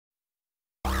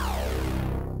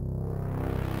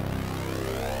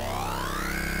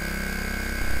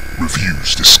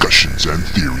Reviews, discussions, and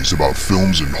theories about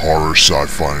films in horror,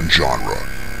 sci-fi, and genre.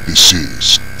 This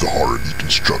is The Horror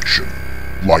Deconstruction.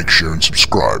 Like, share, and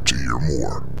subscribe to hear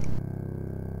more.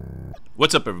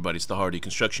 What's up, everybody? It's The Horror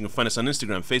Deconstruction. You'll find us on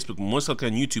Instagram, Facebook, and most likely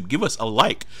on YouTube. Give us a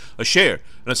like, a share,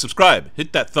 and a subscribe.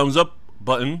 Hit that thumbs up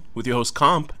button with your host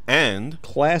Komp and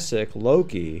Classic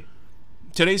Loki.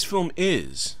 Today's film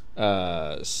is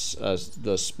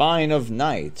The Spine of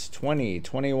Night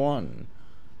 2021.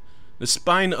 The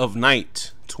Spine of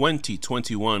Night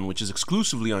 2021, which is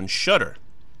exclusively on Shudder.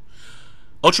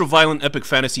 Ultra-violent epic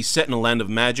fantasy set in a land of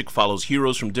magic follows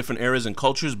heroes from different eras and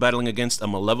cultures battling against a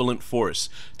malevolent force.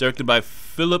 Directed by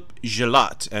Philip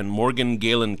Gelat and Morgan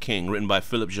Galen King. Written by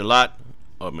Philip Gelat,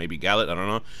 or maybe Gallet, I don't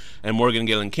know, and Morgan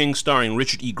Galen King, starring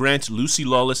Richard E. Grant, Lucy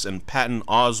Lawless, and Patton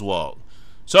Oswalt.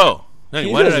 So, He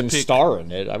why did I doesn't pick? star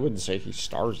in it. I wouldn't say he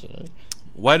stars in it.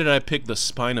 Why did I pick The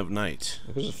Spine of Night?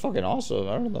 Because it's fucking awesome.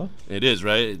 I don't know. It is,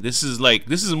 right? This is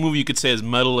a movie you could say is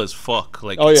metal as fuck.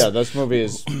 Like, Oh yeah, this movie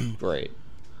is great.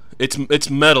 It's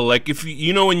metal. Like, if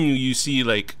you know when you see,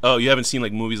 like, oh, you haven't seen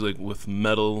like movies like with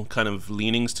metal kind of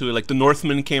leanings to it. Like The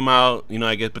Northman came out, you know,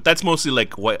 I guess, but that's mostly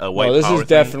like white No, power this is thing.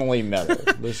 definitely metal.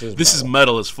 This Is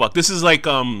metal as fuck. This is like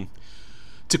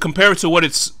to compare it to what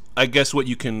it's, I guess what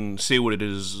you can say what it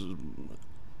is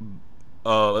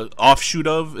offshoot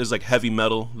of is like Heavy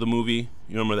Metal, the movie.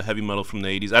 You remember the Heavy Metal from the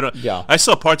 80s? Yeah. I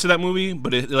saw parts of that movie,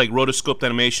 but it like rotoscoped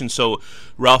animation. So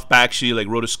Ralph Bakshi like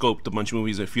rotoscoped a bunch of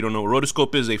movies. If you don't know what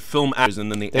rotoscope is, they film actors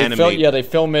and then they animate. They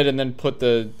film it and then put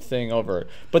the thing over it.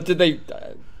 But did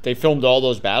they filmed all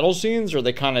those battle scenes, or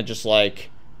they kind of just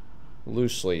like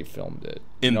loosely filmed it?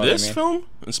 In this film,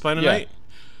 in Spine of Yeah. Night?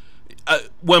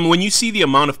 When you see the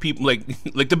amount of people,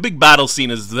 like the big battle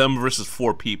scene is them versus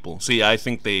 4 people. So yeah, I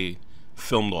think they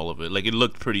filmed all of it. Like, it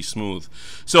looked pretty smooth.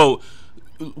 So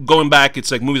going back, it's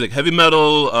like movies like Heavy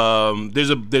Metal. There's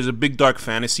a big dark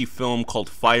fantasy film called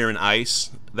Fire and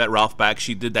Ice that Ralph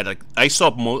Bakshi did. That like I saw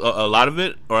a lot of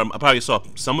it, or I probably saw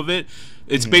some of it.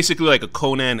 It's basically like a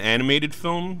Conan animated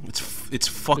film. It's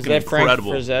fucking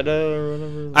incredible. Is that Frank Frazetta or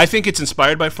whatever? I think it's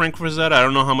inspired by Frank Frazetta. I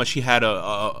don't know how much he had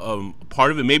a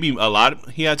part of it. Maybe a lot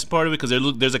he had part of it,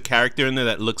 because there's a character in there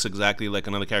that looks exactly like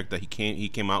another character that he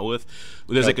came out with.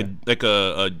 There's like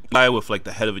a guy with like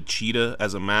the head of a cheetah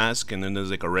as a mask, and then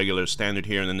there's like a regular standard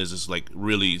here, and then there's this like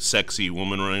really sexy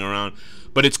woman running around.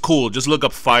 But it's cool. Just look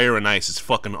up Fire and Ice. It's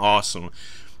fucking awesome.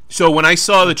 So when I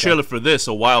saw the trailer for this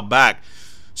a while back,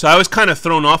 so I was kind of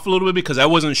thrown off a little bit because I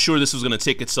wasn't sure this was going to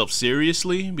take itself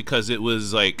seriously, because it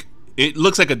was like, it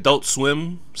looks like Adult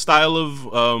Swim style of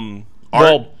art.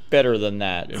 Well, better than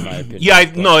that, in my opinion.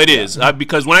 Yeah, no, it is.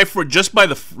 Because when just by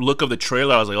the look of the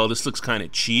trailer, I was like, oh, this looks kind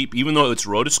of cheap. Even though it's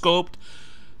rotoscoped,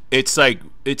 it's like,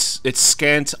 it's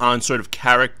scant on sort of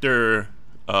character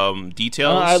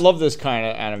details. I love this kind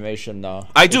of animation, though.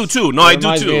 I do too. No, I do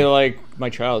Reminds me too. of, like, my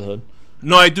childhood.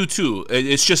 No, I do too.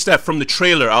 It's just that from the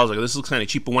trailer, I was like, this looks kind of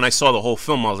cheap. But when I saw the whole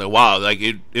film, I was like, wow, like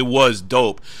it was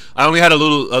dope. I only had a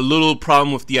little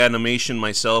problem with the animation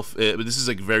myself. But this is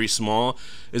like very small.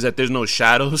 Is that there's no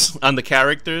shadows on the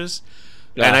characters,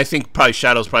 and I think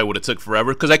shadows would have took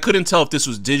forever, because I couldn't tell if this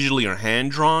was digitally or hand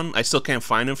drawn. I still can't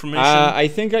find information. I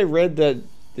think I read that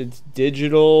it's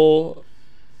digital,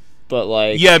 but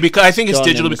like, yeah, because I think it's done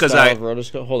digital in the because style of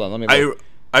rotoscope. Hold on, let me look.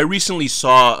 I recently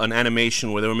saw an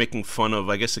animation where they were making fun of,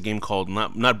 I guess, a game called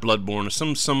not Bloodborne, or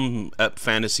some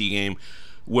fantasy game,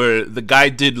 where the guy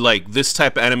did like this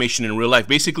type of animation in real life.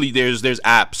 Basically, there's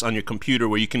apps on your computer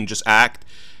where you can just act,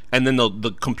 and then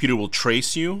the computer will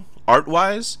trace you art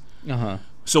wise.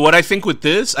 So what I think with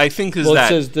this, is It that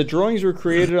says the drawings were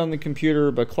created on the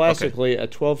computer, but classically at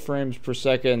 12 frames per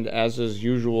second, as is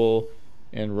usual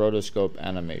in rotoscope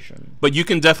animation. But you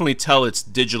can definitely tell it's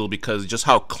digital because just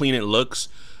how clean it looks.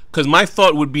 Because my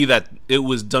thought would be that it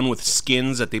was done with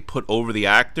skins that they put over the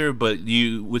actor, but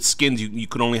with skins you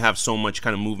could only have so much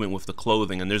kind of movement with the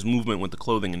clothing, and there's movement with the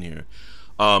clothing in here.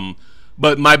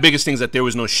 But my biggest thing is that there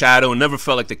was no shadow, and never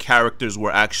felt like the characters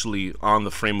were actually on the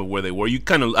frame of where they were. You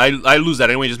kind of I lose that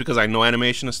anyway, just because I know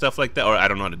animation and stuff like that, or I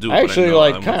don't know how to do it. I actually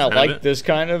kind of like this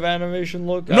kind of animation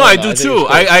look. No, I do too.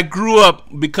 I grew up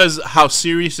because how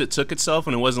serious it took itself,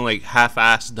 and it wasn't like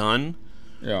half-assed done.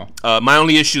 Yeah. My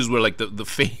only issues were like the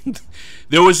face.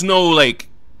 There was no like,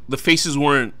 the faces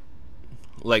weren't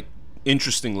like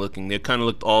interesting looking. They kind of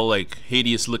looked all like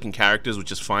hideous looking characters,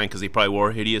 which is fine because they probably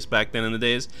were hideous back then in the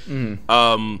days.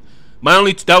 My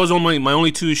only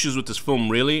 2 issues with this film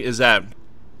really is that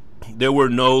there are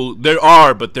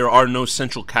no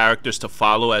central characters to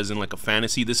follow, as in like a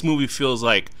fantasy. This movie feels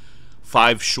like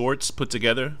 5 shorts put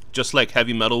together, just like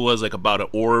Heavy Metal was, like about an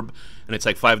orb, and it's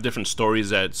like 5 different stories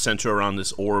that center around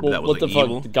this orb that was what like the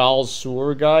evil. fuck, the Gal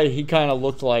Sewer guy? He kind of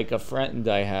looked like a friend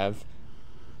I have.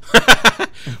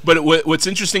 But what's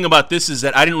interesting about this is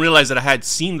that I didn't realize that I had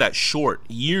seen that short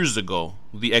years ago,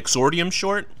 the Exordium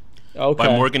short. Okay.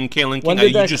 By Morgan Kaelin King. When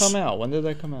did that come out? When did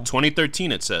that come out?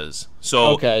 2013, it says. So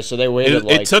okay, so they waited.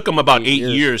 It took them about 8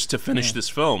 years to finish this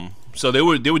film. So they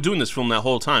were doing this film that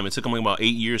whole time. It took them about 8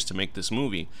 years to make this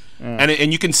movie,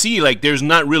 and you can see like there's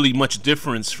not really much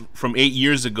difference from 8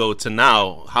 years ago to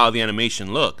now how the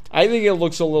animation looked. I think it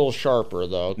looks a little sharper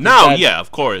though. Now, yeah,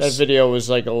 of course. That video was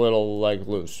like a little like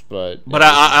loose, but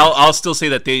I'll still say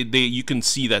that they you can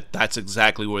see that that's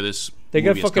exactly where this. They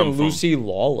got fucking Lucy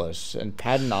Lawless and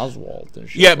Patton Oswalt and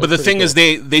shit. Yeah, but the thing is,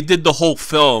 they did the whole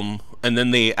film, and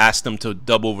then they asked them to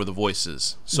dub over the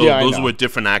voices. So those were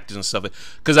different actors and stuff.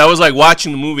 Because I was like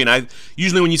watching the movie, and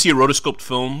usually when you see a rotoscoped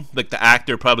film, like the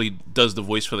actor probably does the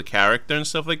voice for the character and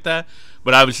stuff like that.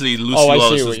 But obviously, Lucy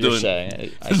Lawless was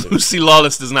doing. Lucy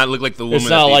Lawless does not look like the woman. It's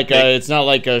not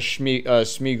like a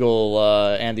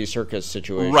Schmiegel Andy Serkis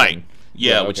situation, right?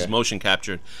 Yeah, which is motion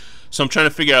captured. So I'm trying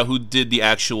to figure out who did the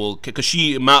actual, because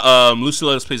Lucy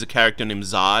Lawless plays a character named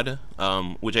Zod,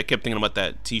 which I kept thinking about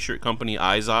that T-shirt company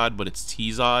Izod, but it's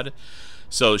T-Zod.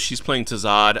 So she's playing to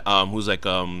Zod, who's like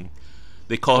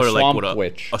they call her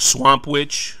like a swamp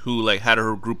witch who like had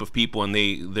her group of people, and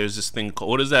there's this thing called,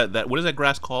 what is that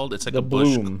grass called? It's like a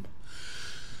bush. Bloom.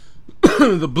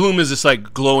 The bloom is this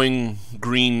like glowing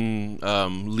green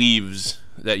leaves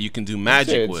that you can do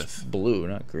magic with. Blue,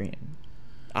 not green.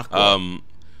 Aqua.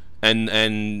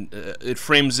 And it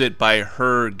frames it by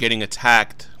her getting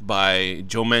attacked by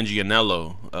Joe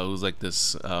Manganiello, who's like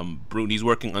this brute. He's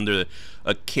working under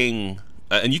a king,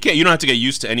 and you don't have to get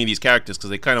used to any of these characters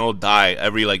because they kind of all die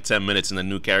every like 10 minutes, and the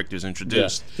new characters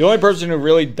introduced. Yeah. The only person who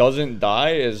really doesn't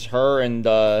die is her and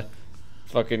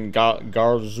fucking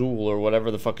Garzul or whatever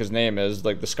the fuck his name is,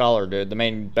 like the scholar dude, the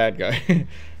main bad guy.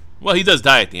 Well, he does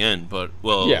die at the end, but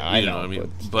yeah, I know. What I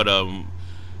mean, but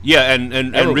yeah,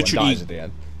 and Richard dies at the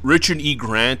end. Richard E.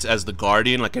 Grant as the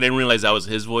Guardian. Like, I didn't realize that was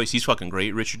his voice. He's fucking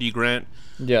great, Richard E. Grant.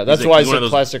 Yeah, that's why I said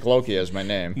Classic Loki as my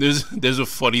name. There's a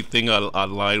funny thing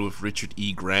online with Richard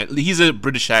E. Grant. He's a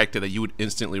British actor that you would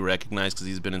instantly recognize because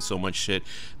he's been in so much shit.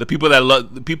 The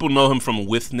people know him from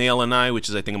With Nail and I, which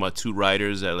is I think about 2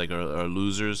 writers that like are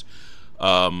losers.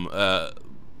 A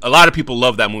lot of people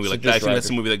love that movie. Like I think that's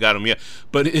the movie that got him. Yeah,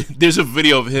 but there's a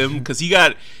video of him because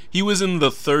he was in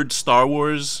the 3rd Star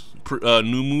Wars.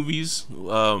 New movies,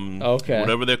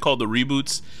 whatever they're called, the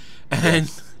reboots,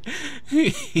 and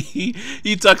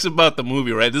he talks about the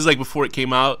movie, right? This is like before it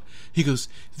came out. He goes,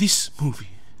 "This movie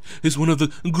is one of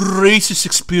the greatest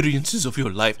experiences of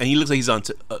your life," and he looks like he's on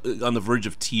the verge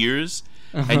of tears.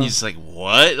 And you're just like,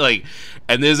 what? Like,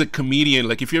 and there's a comedian,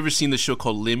 like, if you ever seen the show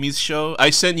called Limmy's Show, I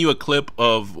sent you a clip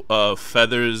of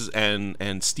feathers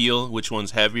and steel, which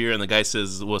one's heavier, and the guy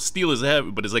says, well, steel is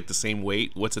heavy, but it's like the same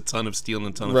weight. What's a ton of steel and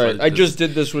a ton of feathers? Right, I just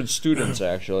did this with students,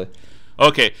 actually.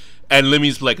 Okay, and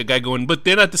Limmy's like a guy going, but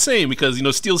they're not the same, because,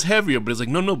 steel's heavier, but it's like,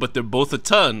 no, but they're both a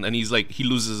ton, and he's like, he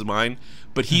loses his mind.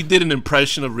 But he did an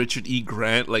impression of Richard E.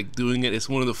 Grant, like, doing it. It's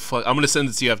one of the I'm going to send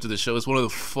it to you after the show. It's one of the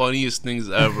funniest things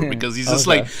ever because he's just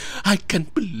like, I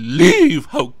can't believe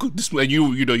how good this movie.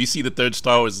 And you see the 3rd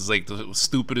Star Wars is like the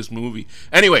stupidest movie.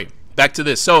 Anyway, back to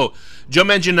this. So, Joe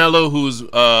Manganiello, who's,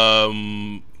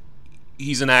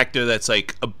 he's an actor that's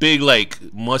like a big,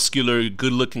 like, muscular,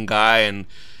 good-looking guy, and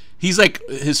he's like,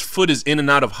 his foot is in and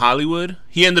out of Hollywood.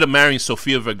 He ended up marrying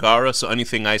Sofia Vergara, so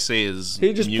anything I say is...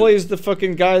 He just plays the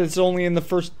fucking guy that's only in the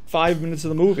first 5 minutes of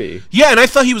the movie. Yeah, and I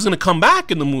thought he was going to come back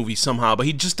in the movie somehow, but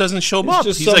he just doesn't show up.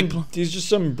 He's just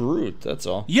some brute, that's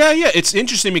all. Yeah, it's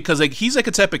interesting because like he's like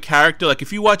a type of character, like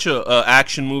if you watch a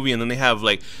action movie and then they have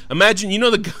like... Imagine,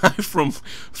 the guy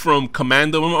from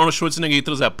Commando, remember Arnold Schwarzenegger, he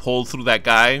throws that pole through that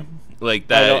guy? Like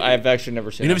that. I've actually never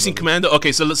seen. You never seen Commando?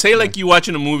 Okay, so let's say like you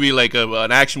watching a movie like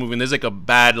an action movie, and there's like a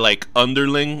bad like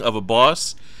underling of a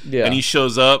boss, and he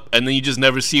shows up, and then you just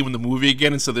never see him in the movie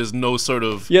again, and so there's no sort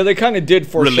of they kind of did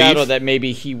foreshadow that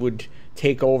maybe he would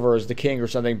take over as the king or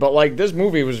something, but like this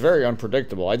movie was very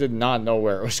unpredictable. I did not know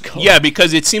where it was going. Yeah,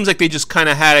 because it seems like they just kind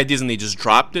of had ideas and they just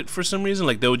dropped it for some reason.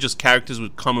 Like they would just characters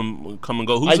would come and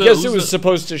go. I guess it was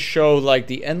supposed to show like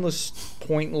the endless,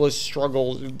 pointless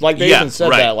struggle. Like they even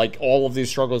said that like all of these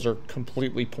struggles are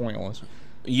completely pointless.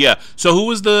 Yeah. So who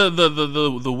was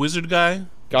the wizard guy?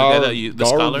 The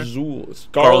scholar?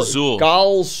 Carl Zuhl.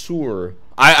 Gal Sur.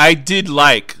 I did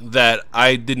like that.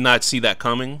 I did not see that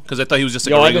coming because I thought he was just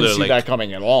like a regular. I didn't see that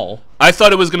coming at all. I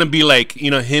thought it was gonna be like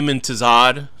him and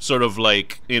Tazad sort of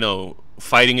like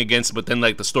fighting against, but then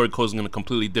like the story goes in a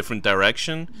completely different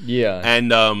direction. Yeah.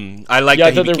 And I like. Yeah,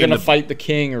 that I thought they were became gonna fight the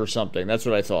king or something. That's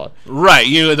what I thought. Right,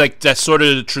 you know, like that sort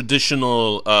of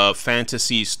traditional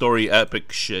fantasy story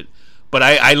epic shit. But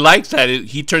I liked that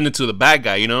he turned into the bad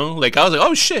guy, you know? Like, I was like,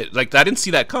 oh, shit. Like, I didn't see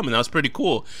that coming. That was pretty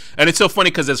cool. And it's so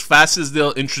funny because as fast as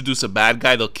they'll introduce a bad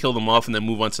guy, they'll kill them off and then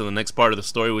move on to the next part of the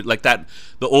story. Like that,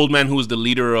 the old man who was the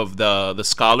leader of the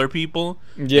scholar people,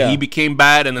 yeah, he became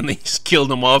bad and then they just killed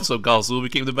him off, so Galzul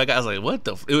became the bad guy. I was like, what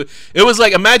the... It was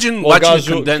like, imagine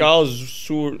watching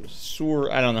Galzul,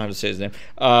 I don't know how to say his name.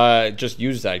 Just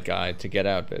use that guy to get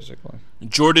out, basically.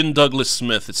 Jordan Douglas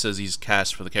Smith, it says he's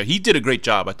cast for the character. He did a great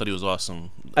job. I thought he was awesome.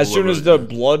 As soon as the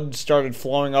blood started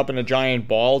flowing up in a giant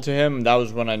ball to him, that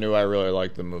was when I knew I really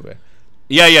liked the movie.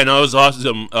 Yeah, no, it was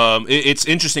awesome. It's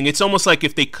interesting. It's almost like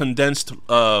if they condensed,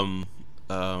 what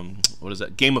is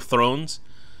that, Game of Thrones.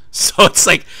 So it's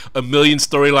like a million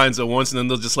storylines at once, and then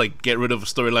they'll just like get rid of a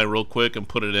storyline real quick and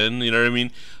put it in. You know what I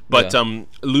mean? But yeah.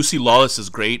 Lucy Lawless is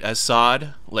great as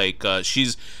Sod. Like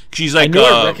she's like. I knew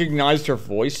I recognized her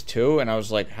voice too, and I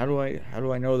was like, how do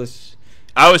I know this?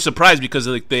 I was surprised because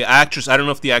like the actress. I don't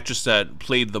know if the actress that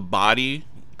played the body,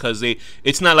 because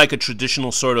it's not like a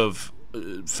traditional sort of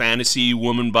fantasy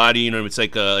woman body. You know, it's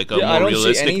like a more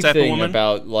realistic type of woman.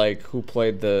 About like who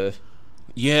played the.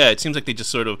 Yeah, it seems like they just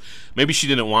sort of... Maybe she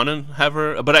didn't want to have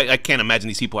her... But I can't imagine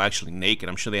these people actually naked.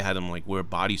 I'm sure they had them, like, wear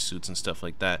bodysuits and stuff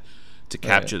like that to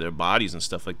capture their bodies and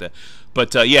stuff like that.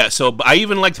 But, yeah, so I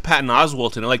even liked Patton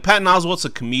Oswalt. And, like, Patton Oswalt's a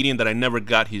comedian that I never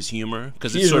got his humor.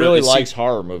 He really likes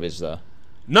horror movies, though.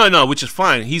 No, which is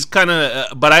fine. He's kind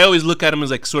of... but I always look at him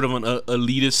as, like, sort of an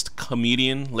elitist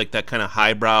comedian. Like, that kind of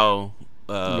highbrow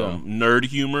nerd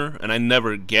humor. And I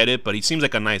never get it, but he seems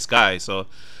like a nice guy, so...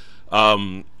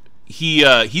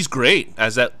 He's great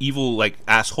as that evil like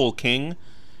asshole king,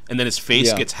 and then his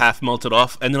face gets half melted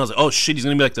off, and then I was like, oh shit, he's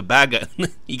gonna be like the bad guy.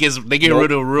 They get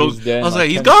rid of Rose. I was like,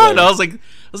 he's gone. I was like,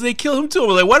 they kill him too. I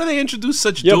was like, why do they introduce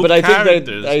such dope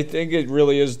characters? I think it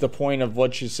really is the point of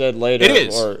what you said later. It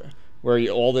is. Or where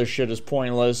all this shit is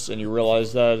pointless, and you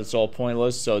realize that it's all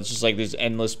pointless. So it's just like these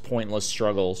endless, pointless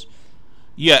struggles.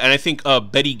 Yeah, and I think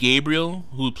Betty Gabriel,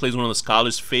 who plays one of the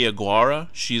scholars, Feyagura,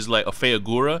 she's like a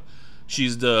Feyagura.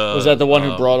 She's the... Was that the one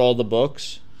who brought all the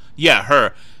books? Yeah,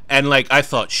 her. And, like, I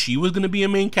thought she was going to be a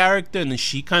main character, and then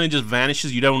she kind of just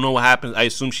vanishes. You don't know what happens. I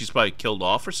assume she's probably killed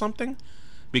off or something.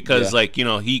 Because, like, you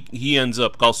know, he ends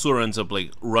up... Galsura ends up,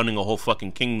 like, running a whole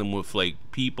fucking kingdom with, like,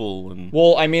 people and...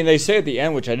 Well, I mean, they say at the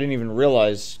end, which I didn't even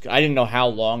realize... I didn't know how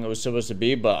long it was supposed to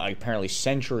be, but apparently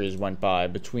centuries went by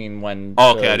between when...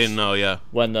 Oh, okay, I didn't know, yeah.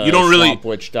 When the swamp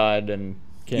witch died and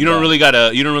came You don't back.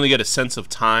 really get a sense of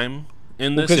time...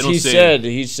 Because he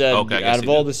said, okay, out of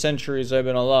all the centuries I've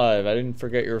been alive, I didn't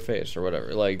forget your face or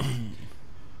whatever. Like,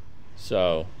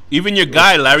 so even your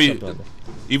guy Larry,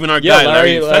 even our guy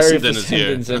Larry Fessenden is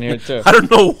here. In here too. I don't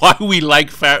know why we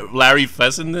like Larry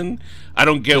Fessenden. I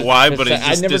don't get why, but it's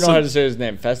just, I never know how to say his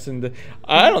name. Fessenden.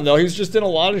 I don't know. He's just in a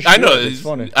lot of shit. I know. It's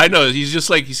funny. I know. He's just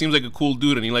like he seems like a cool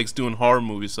dude, and he likes doing horror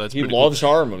movies. So he loves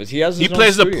horror movies. He has. He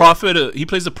plays the prophet. He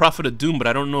plays the prophet of doom, but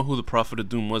I don't know who the prophet of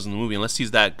doom was in the movie, unless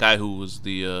he's that guy who was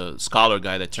the scholar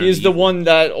guy that turned. He's the one,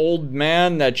 that old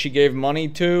man that she gave money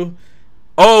to.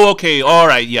 Oh, okay, all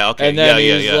right, yeah, okay, and then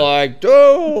he's like,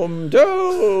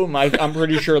 doom. I'm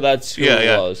pretty sure that's who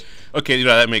it was. Okay, you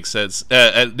know, that makes sense.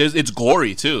 It's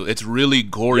gory too. It's really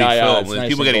gory film. It's nice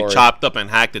people getting gory. chopped up and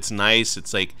hacked. It's nice.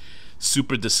 It's like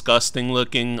super disgusting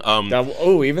looking.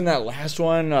 Even that last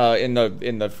one in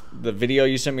the video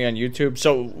you sent me on YouTube.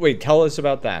 So wait, tell us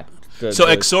about that.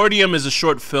 Exordium is a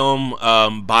short film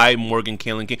by Morgan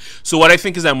Galen King. So what I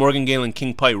think is that Morgan Galen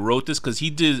King probably wrote this because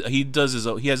he has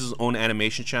his own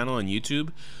animation channel on YouTube,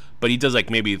 but he does like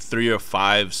maybe 3 or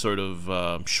 5 sort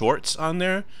of shorts on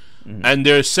there. Mm-hmm. And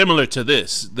they're similar to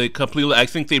this. They completely. I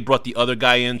think they brought the other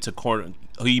guy in to corner.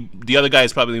 The other guy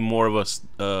is probably more of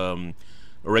a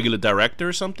regular director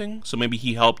or something. So maybe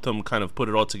he helped them kind of put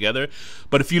it all together.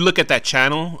 But if you look at that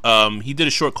channel, he did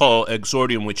a short called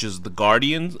Exordium, which is the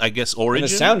Guardian, I guess, origin.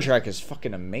 And the soundtrack is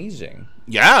fucking amazing.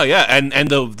 Yeah,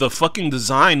 and the fucking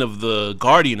design of the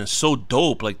Guardian is so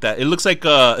dope. Like that, it looks like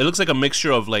a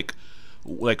mixture of like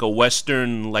a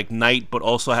Western like knight, but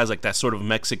also has like that sort of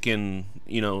Mexican,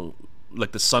 you know,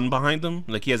 like the sun behind him.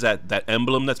 Like he has that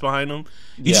emblem that's behind him.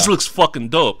 He just looks fucking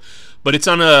dope. But it's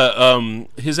on a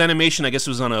his animation, I guess,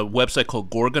 was on a website called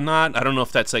Gorgonaut. I don't know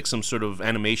if that's like some sort of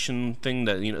animation thing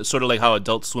that, you know, sort of like how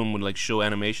Adult Swim would like show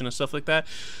animation and stuff like that.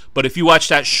 But if you watch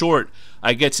that short,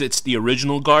 I guess it's the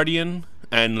original Guardian,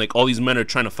 and like all these men are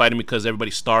trying to fight him because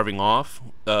everybody's starving off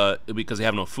because they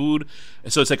have no food.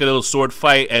 And so it's like a little sword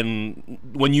fight. And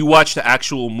when you watch the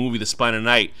actual movie, The Spine of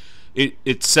Night,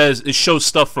 it shows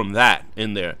stuff from that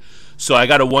in there. So I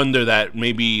gotta wonder that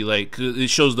maybe like it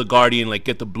shows the Guardian like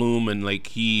get the bloom and like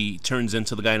he turns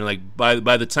into the guy, and like by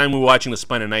the time we're watching The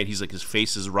Spine of Night, he's like his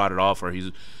face is rotted off, or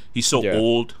he's so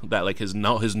old that like his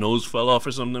nose fell off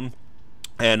or something.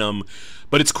 And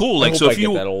but it's cool. Like, so if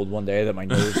you get that old one day that my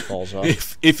nose falls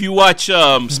off. If you watch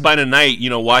Spine of Night, you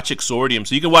know, watch Exordium.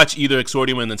 So you can watch either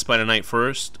Exordium and then Spine of Night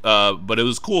first. But it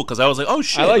was cool because I was like, oh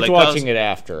shit. I liked watching it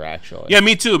after, actually. Yeah,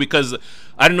 me too, because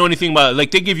I didn't know anything about it.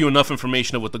 Like, they give you enough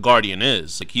information of what the Guardian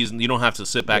is. Like, you don't have to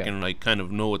sit back and like kind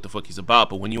of know what the fuck he's about.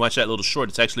 But when you watch that little short,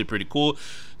 it's actually pretty cool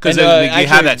because they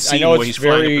have that scene where he's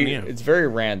flying up in the air. It's very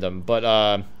random, but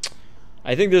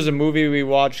I think there's a movie we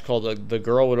watched called The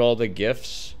Girl with All the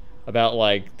Gifts, about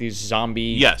like these zombie,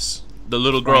 yes, the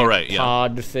little girl, right? Yeah,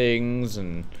 pod things,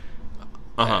 and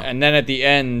and then at the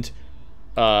end,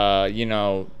 you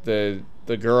know, the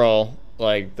girl,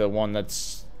 like the one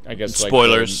that's, I guess,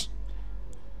 spoilers.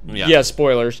 Like yeah,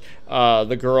 spoilers.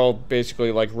 The girl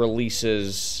basically like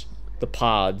releases the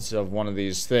pods of one of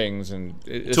these things, and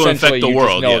to infect the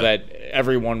world. Just know that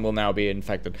everyone will now be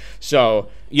infected. So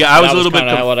yeah, I was a little bit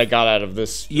what I got out of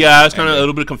this. Yeah, I was kind of a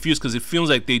little bit confused because it feels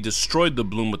like they destroyed the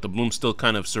bloom, but the bloom still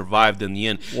kind of survived in the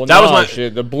end. Well,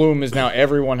 the bloom is now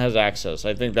everyone has access.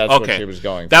 I think that's what she was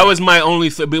going. That was my only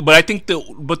but I think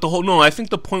I think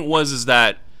the point is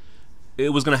that it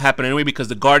was going to happen anyway because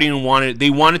the Guardian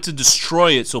wanted to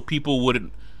destroy it so people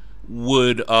would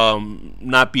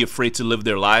not be afraid to live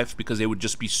their life because they would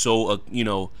just be so you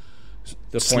know,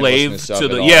 slave to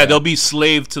they'll be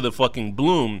slave to the fucking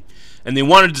bloom, and they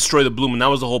wanted to destroy the bloom, and that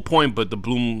was the whole point, but the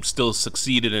bloom still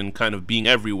succeeded in kind of being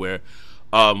everywhere.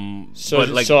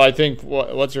 So I think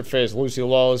what's her face, Lucy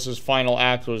Lawless's final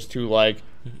act was to like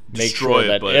make sure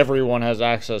that everyone has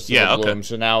access to the bloom.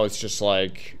 So now it's just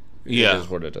like it is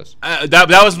what it is. That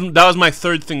was my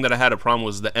third thing that I had a problem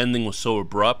was the ending was so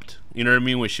abrupt. You know what I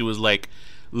mean? Where she was like,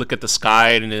 look at the sky,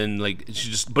 and then like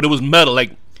but it was metal.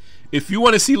 Like, if you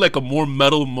want to see like a more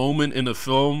metal moment in a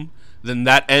film, then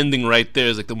that ending right there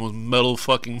is like the most metal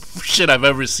fucking shit I've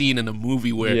ever seen in a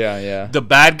movie. Where the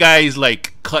bad guy is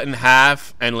like cut in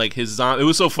half, and like his zombie. It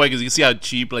was so funny because you see how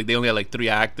cheap, like they only had like 3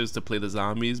 actors to play the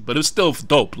zombies, but it was still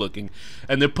dope looking.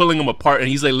 And they're pulling him apart, and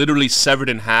he's like literally severed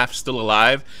in half, still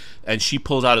alive. And she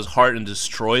pulls out his heart and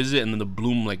destroys it, and then the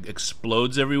bloom like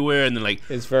explodes everywhere, and then like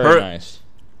it's very nice.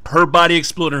 Her body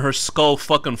explodes and her skull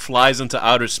fucking flies into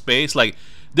outer space. Like,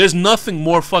 there's nothing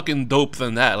more fucking dope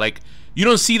than that. Like, you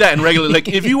don't see that in regular. Like,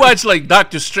 if you watch like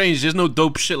Doctor Strange, there's no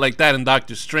dope shit like that in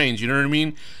Doctor Strange. You know what I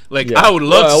mean? Like, I would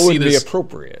love to see this. It wouldn't be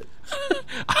appropriate.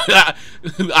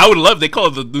 I would love. They call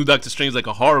it the new Doctor Strange like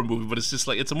a horror movie, but it's just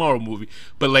like it's a horror movie.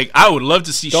 But like, I would love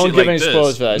to see shit like this. Don't give any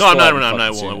spoilers for that. No, I'm not.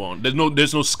 I won't.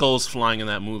 There's no skulls flying in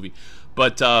that movie.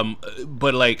 But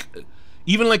like,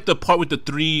 even like the part with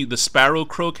the Sparrow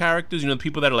Crow characters, you know, the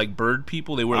people that are like bird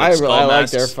people, they were like skull I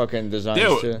masks. like their fucking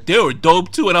designs too. They were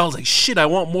dope too, and I was like, shit, I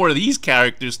want more of these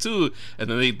characters too. And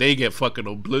then they get fucking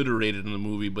obliterated in the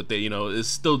movie, but they, you know, it's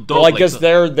still dope. Well, I guess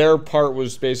their part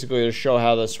was basically to show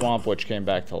how the Swamp Witch came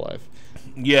back to life.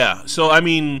 Yeah, so I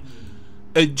mean,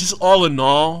 just all in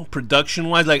all, production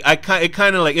wise, like it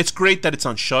kind of like it's great that it's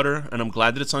on Shudder, and I'm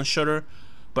glad that it's on Shudder.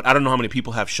 But I don't know how many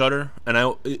people have Shudder,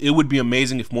 and it would be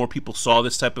amazing if more people saw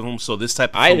this type of film. So this type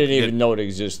of I didn't even know it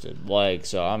existed. Like,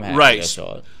 so I'm happy I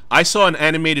saw it. I saw an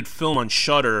animated film on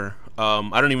Shudder.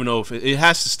 I don't even know if it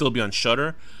has to still be on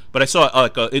Shudder, but I saw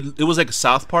like it was like a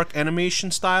South Park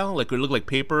animation style, like it looked like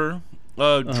paper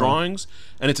drawings,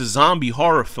 and it's a zombie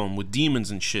horror film with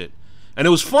demons and shit. And it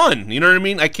was fun, you know what I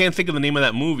mean? I can't think of the name of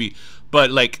that movie,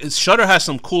 but like Shudder has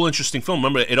some cool, interesting film.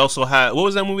 Remember, it also had what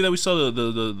was that movie that we saw?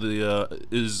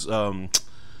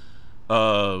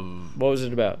 What was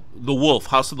it about? The Wolf,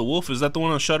 House of the Wolf. Is that the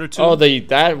one on Shudder too? Oh,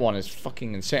 that one is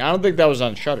fucking insane. I don't think that was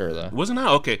on Shudder though. Wasn't that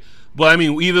okay? But I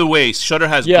mean, either way, Shudder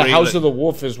has great, House of the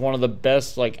Wolf is one of the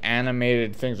best like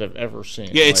animated things I've ever seen.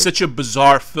 Yeah, it's such a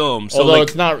bizarre film. So, although like,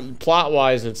 it's not plot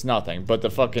wise, it's nothing. But the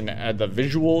fucking the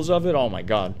visuals of it, oh my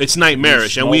god, it's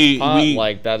nightmarish. And we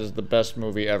like that is the best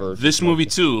movie ever. This movie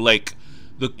too. Like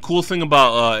the cool thing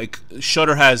about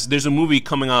Shudder there's a movie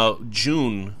coming out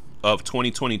June of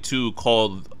 2022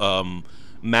 called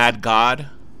Mad God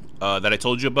that I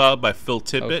told you about by Phil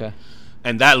Tippett. Okay.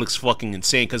 And that looks fucking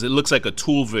insane because it looks like a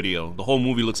Tool video. The whole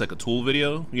movie looks like a Tool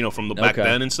video, you know, from the back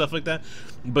then and stuff like that.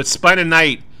 But Spine of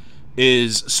Night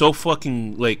is so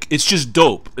fucking like it's just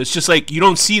dope. It's just like you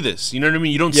don't see this. You know what I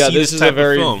mean? You don't see this type of film.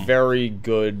 Yeah, this is a very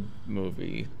good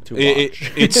movie to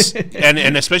watch. It's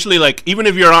and especially like even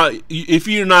if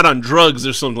you're not on drugs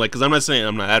or something, like, because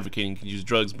I'm not advocating you can use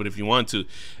drugs, but if you want to,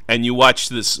 and you watch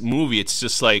this movie, it's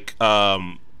just like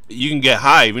you can get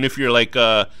high even if you're like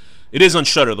it is on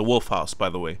Shudder, The Wolf House, by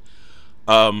the way.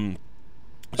 It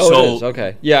is,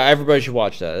 okay. Yeah, everybody should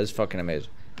watch that. It's fucking amazing.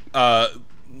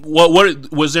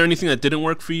 What was there anything that didn't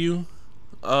work for you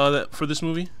for this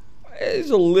movie? It's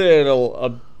a little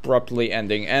abruptly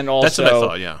ending, and also that's what I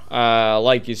thought. Yeah,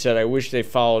 like you said, I wish they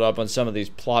followed up on some of these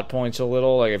plot points a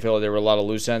little. Like I feel like there were a lot of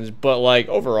loose ends, but like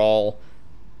overall,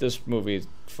 this movie is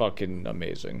fucking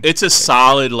amazing. It's a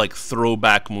solid like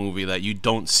throwback movie that you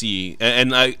don't see,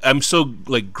 and I'm so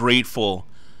like grateful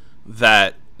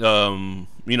that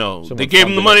you know, they gave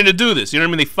them the money to do this. You know what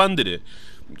I mean? They funded it.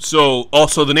 So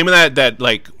also the name of that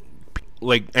like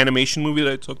animation movie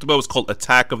that I talked about was called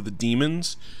Attack of the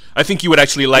Demons. I think you would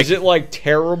actually like. Is it like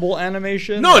terrible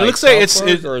animation? No, it looks like it's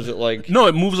or is it like? No,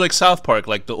 it moves like South Park,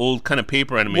 like the old kind of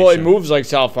paper animation. Well, it moves like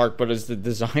South Park, but is the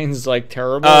designs like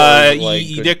terrible?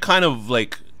 They're kind of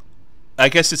like. I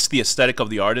guess it's the aesthetic of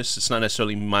the artist. It's not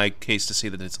necessarily my case to say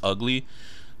that it's ugly.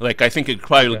 Like I think it could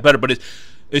probably look better, but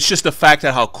it's just the fact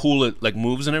that how cool it like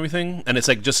moves and everything, and it's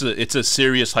like it's a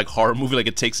serious like horror movie. Like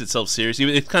it takes itself seriously.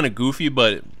 It's kind of goofy,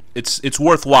 but it's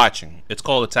worth watching. It's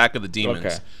called Attack of the Demons.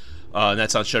 Okay. And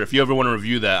that's on Shudder. If you ever want to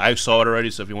review that, I saw it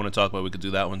already. So if you want to talk about it, we could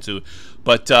do that one too.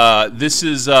 But this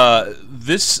is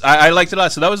I liked it a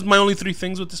lot. So that was my only 3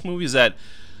 things with this movie is that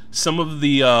some of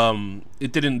the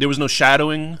there was no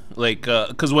shadowing, like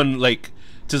because when like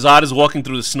Tazad is walking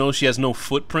through the snow, she has no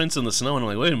footprints in the snow, and I'm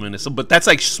like, wait a minute. So, but that's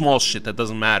like small shit that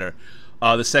doesn't matter.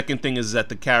 The second thing is that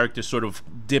the characters sort of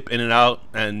dip in and out,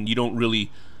 and you don't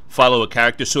really follow a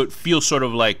character, so it feels sort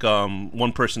of like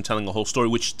one person telling a whole story,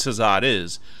 which Tazad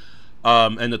is.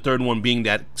 And the third one being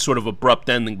that sort of abrupt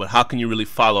ending, but how can you really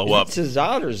follow up? Is it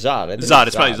Tazad or Zod? Zod,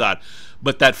 it's probably Zod.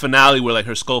 But that finale where like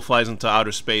her skull flies into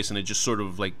outer space and it just sort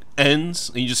of like ends,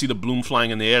 and you just see the bloom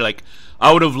flying in the air. Like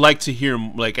I would have liked to hear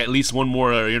like at least one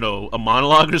more, a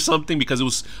monologue or something, because it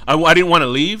was I didn't want to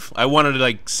leave. I wanted to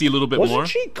like see a little bit more. Wasn't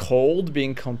she cold,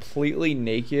 being completely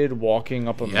naked, walking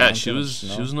up a mountain? Yeah, she was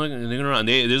looking around.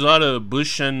 There's a lot of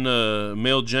bush and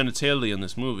male genitalia in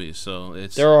this movie, so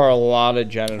there are a lot of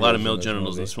genitals. A lot of male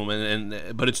genitals in this film,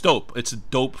 but it's dope. It's a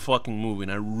dope fucking movie,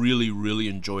 and I really, really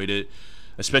enjoyed it.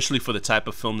 Especially for the type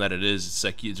of film that it is. It's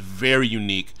like it's very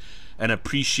unique, and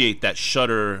appreciate that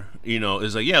Shudder,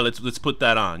 is like, yeah, let's put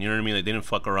that on. You know what I mean? Like they didn't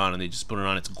fuck around and they just put it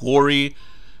on. It's gory,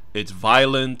 it's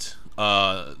violent.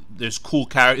 There's cool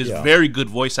characters. It's very good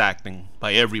voice acting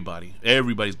by everybody.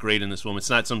 Everybody's great in this film. It's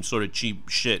not some sort of cheap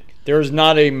shit. There's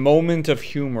not a moment of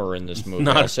humor in this movie.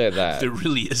 I'll say that. There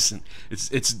really isn't.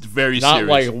 It's very not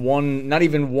serious. Not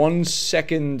even 1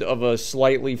 second of a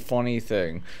slightly funny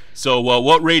thing. So,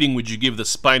 what rating would you give The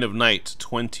Spine of Night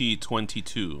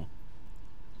 2022?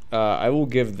 I will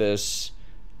give this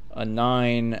a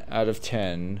 9 out of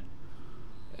 10.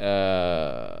 9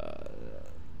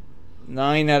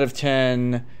 out of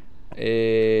 10.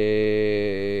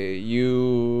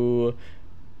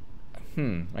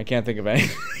 I can't think of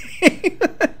anything.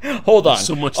 Hold on. There's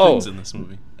so much things in this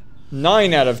movie.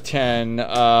 9 out of 10.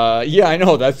 Yeah, I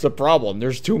know, that's the problem.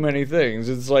 There's too many things.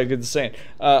 It's like insane.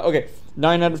 Okay,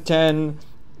 9 out of 10.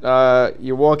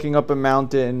 You're walking up a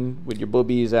mountain with your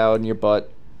boobies out in your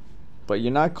butt, but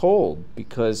you're not cold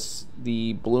because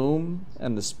the bloom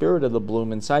and the spirit of the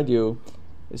bloom inside you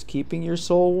is keeping your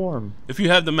soul warm. If you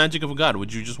have the magic of a god,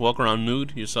 would you just walk around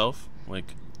nude yourself?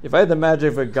 Like, if I had the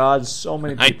magic of a god, so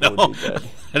many people would be dead. I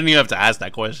didn't even have to ask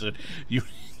that question. You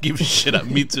give a shit up.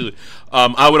 Me too.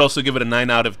 I would also give it a 9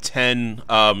 out of 10.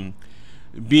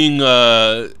 Being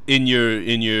in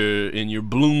your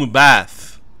bloom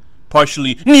bath,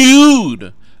 partially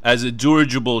nude, as a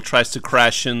dirigible tries to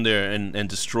crash in there and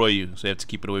destroy you. So you have to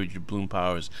keep it away with your bloom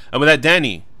powers. And with that,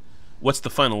 Danny, what's the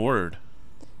final word?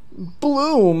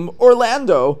 Bloom,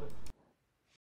 Orlando,